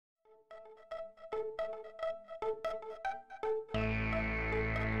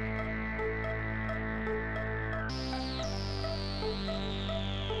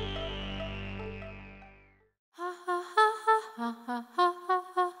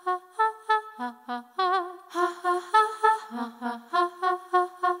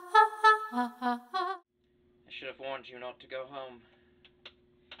to go home.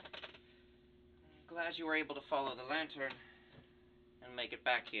 I'm glad you were able to follow the lantern and make it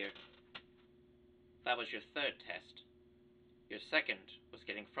back here. That was your third test. Your second was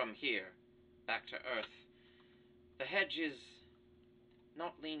getting from here back to Earth. The hedge is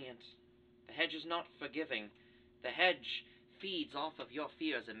not lenient. The hedge is not forgiving. The hedge feeds off of your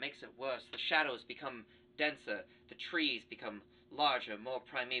fears and makes it worse. The shadows become denser. The trees become larger, more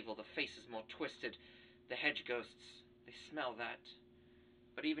primeval. The faces more twisted. The hedge ghosts, they smell that.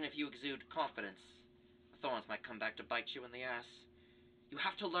 But even if you exude confidence, the thorns might come back to bite you in the ass. You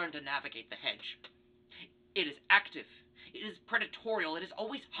have to learn to navigate the hedge. It is active. It is predatorial. It is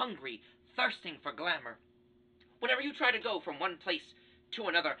always hungry, thirsting for glamour. Whenever you try to go from one place to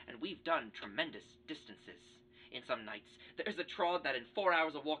another, and we've done tremendous distances in some nights, there's a trod that in 4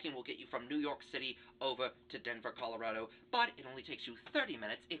 hours of walking will get you from New York City over to Denver, Colorado, but it only takes you 30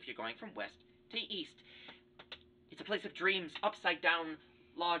 minutes if you're going from west to east. It's a place of dreams, upside down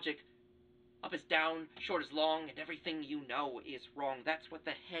logic. Up is down, short is long, and everything you know is wrong. That's what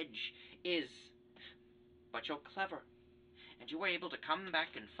the hedge is. But you're clever, and you were able to come back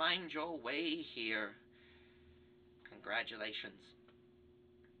and find your way here. Congratulations.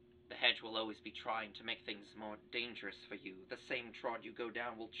 The hedge will always be trying to make things more dangerous for you. The same trod you go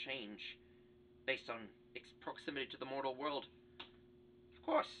down will change, based on its proximity to the mortal world. Of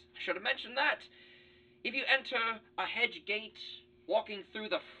course, I should have mentioned that. If you enter a hedge gate, walking through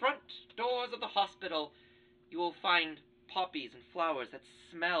the front doors of the hospital, you will find poppies and flowers that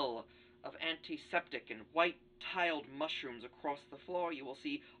smell of antiseptic and white tiled mushrooms across the floor. You will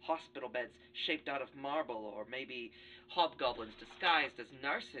see hospital beds shaped out of marble, or maybe hobgoblins disguised as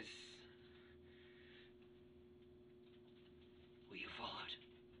nurses. Were you followed?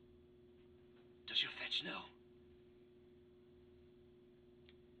 Does your fetch know?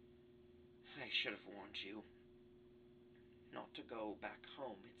 I should have warned you not to go back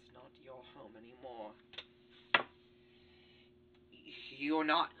home. It's not your home anymore. You're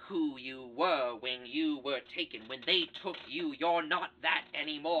not who you were when you were taken. When they took you, you're not that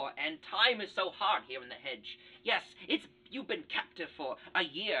anymore. And time is so hard here in the hedge. Yes, you've been captive for a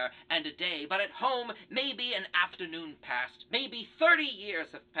year and a day, but at home, maybe an afternoon passed. Maybe 30 years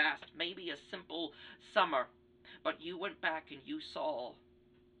have passed. Maybe a simple summer. But you went back and you saw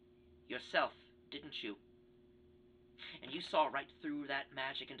yourself, didn't you? And you saw right through that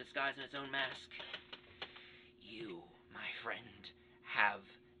magic in disguise in its own mask. You, my friend, have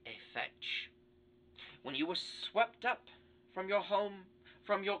a fetch. When you were swept up from your home,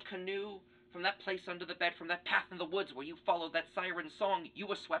 from your canoe, from that place under the bed, from that path in the woods where you followed that siren song, you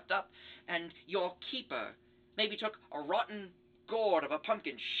were swept up, and your keeper maybe took a rotten gourd of a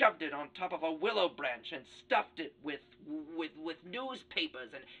pumpkin, shoved it on top of a willow branch, and stuffed it with newspapers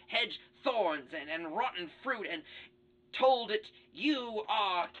and hedge thorns and rotten fruit, and told it, you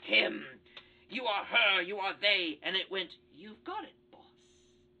are him, you are her, you are they, and it went, you've got it, boss.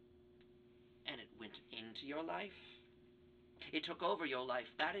 And it went into your life. It took over your life.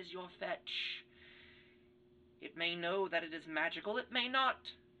 That is your fetch. It may know that it is magical, it may not.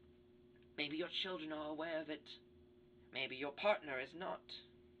 Maybe your children are aware of it. Maybe your partner is not.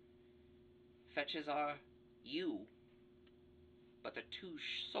 Fetches are you, but the two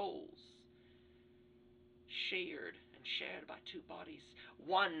souls, shared by two bodies.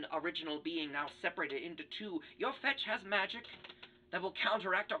 One original being now separated into two. Your fetch has magic that will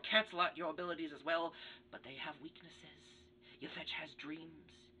counteract or cancel out your abilities as well, but they have weaknesses. Your fetch has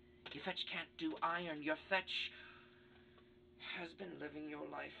dreams. Your fetch can't do iron. Your fetch has been living your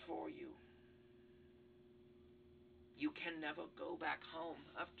life for you. You can never go back home.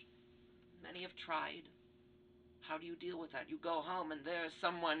 Many have tried. How do you deal with that? You go home and there's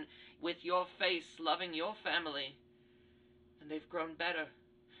someone with your face loving your family. And they've grown better.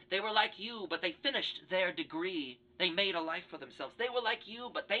 They were like you, but they finished their degree. They made a life for themselves. They were like you,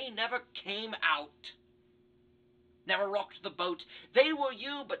 but they never came out. Never rocked the boat. They were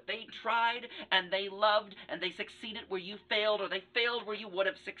you, but they tried, and they loved, and they succeeded where you failed, or they failed where you would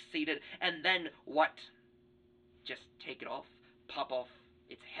have succeeded. And then what? Just take it off, pop off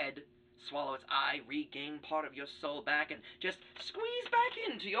its head, swallow its eye, regain part of your soul back, and just squeeze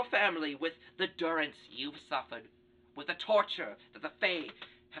back into your family with the durance you've suffered, with the torture that the Fae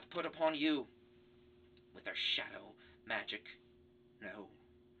have put upon you, with their shadow magic. No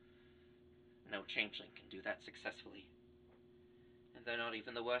changeling can do that successfully. And they're not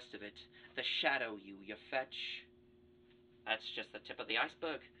even the worst of it. The shadow you fetch, that's just the tip of the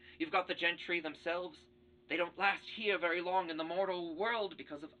iceberg. You've got the gentry themselves. They don't last here very long in the mortal world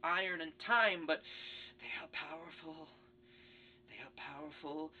because of iron and time, but they are powerful. They are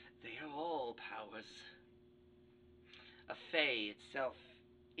powerful. They are all powers. A fae itself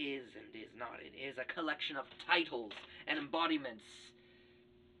is and is not. It is a collection of titles and embodiments.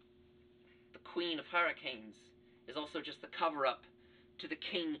 The Queen of Hurricanes is also just the cover-up to the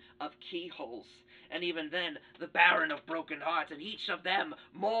King of Keyholes, and even then, the Baron of Broken Hearts, and each of them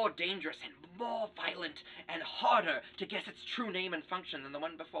more dangerous and more violent and harder to guess its true name and function than the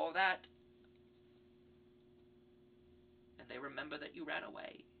one before that. And they remember that you ran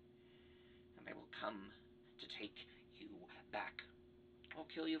away, and they will come to take you back, or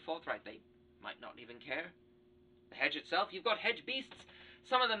kill you forthright. They might not even care. The hedge itself, you've got hedge beasts,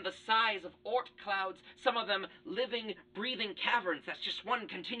 some of them the size of Oort clouds, some of them living, breathing caverns that's just one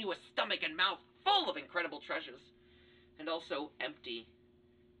continuous stomach and mouth full of incredible treasures, and also empty,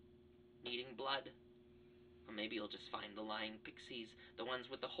 needing blood. Or maybe you'll just find the lying pixies, the ones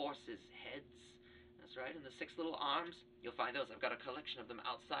with the horses' heads. That's right, and the 6 little arms. You'll find those. I've got a collection of them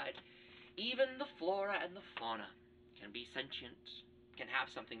outside. Even the flora and the fauna can be sentient, can have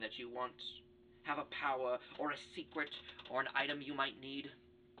something that you want, have a power, or a secret, or an item you might need.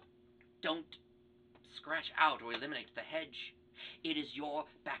 Don't scratch out or eliminate the hedge. It is your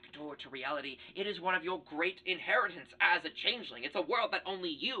backdoor to reality. It is one of your great inheritance as a changeling. It's a world that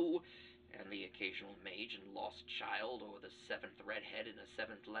only you, and the occasional mage and lost child, or the 7th redhead in a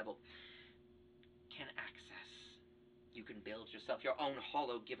 7th level, can access. You can build yourself your own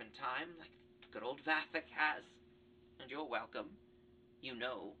hollow given time, like good old Vatheck has, and you're welcome. You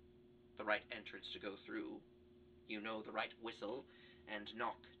know the right entrance to go through. You know the right whistle and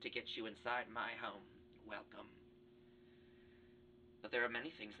knock to get you inside my home. Welcome. But there are many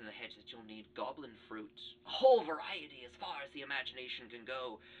things in the hedge that you'll need. Goblin fruit, a whole variety as far as the imagination can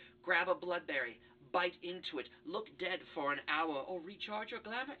go. Grab a bloodberry, bite into it, look dead for an hour, or recharge your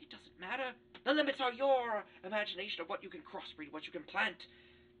glamour. It doesn't matter. The limits are your imagination of what you can crossbreed, what you can plant.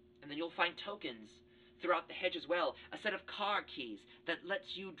 And then you'll find tokens throughout the hedge as well, a set of car keys that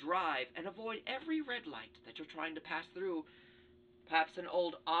lets you drive and avoid every red light that you're trying to pass through. Perhaps an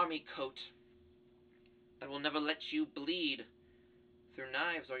old army coat that will never let you bleed through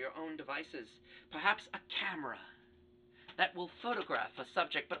knives or your own devices. Perhaps a camera that will photograph a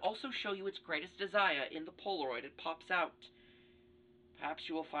subject but also show you its greatest desire in the Polaroid it pops out. Perhaps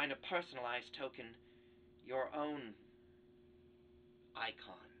you will find a personalized token, your own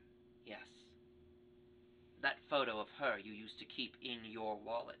icon. Yes. That photo of her you used to keep in your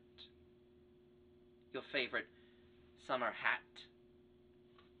wallet. Your favorite summer hat.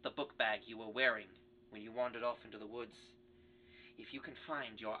 The book bag you were wearing when you wandered off into the woods. If you can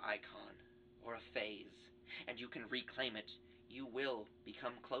find your icon, or a phase, and you can reclaim it, you will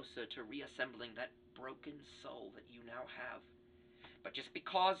become closer to reassembling that broken soul that you now have. But just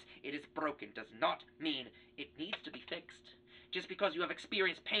because it is broken does not mean it needs to be fixed. Just because you have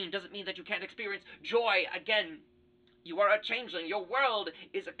experienced pain doesn't mean that you can't experience joy again. You are a changeling. Your world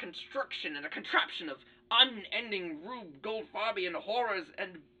is a construction and a contraption of unending Rube Goldfarbian horrors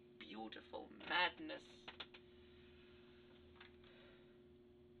and beautiful madness.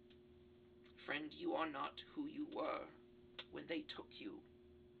 Friend, you are not who you were when they took you.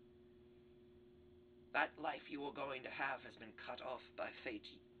 That life you were going to have has been cut off by fate.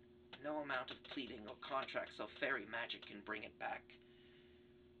 No amount of pleading or contracts or fairy magic can bring it back.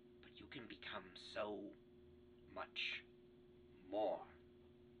 But you can become so much more.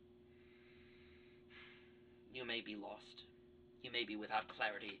 You may be lost. You may be without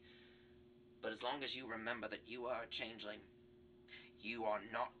clarity. But as long as you remember that you are a changeling, you are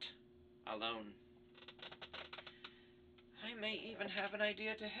not alone. I may even have an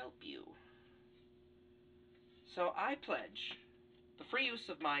idea to help you. So I pledge the free use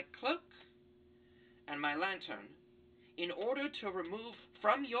of my cloak and my lantern in order to remove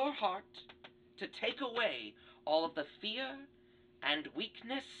from your heart, to take away all of the fear and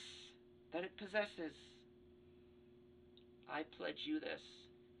weakness that it possesses. I pledge you this.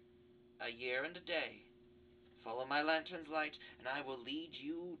 A year and a day. Follow my lantern's light, and I will lead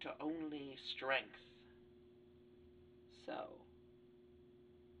you to only strength. So,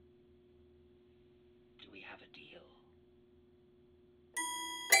 do we have a deal?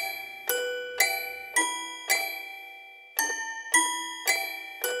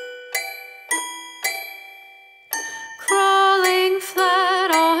 Crawling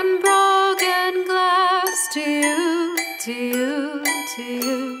flat on broken glass, to you, to you, to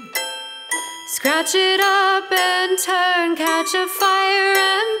you. Scratch it up and turn, catch a fire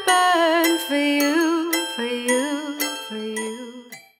and burn for you.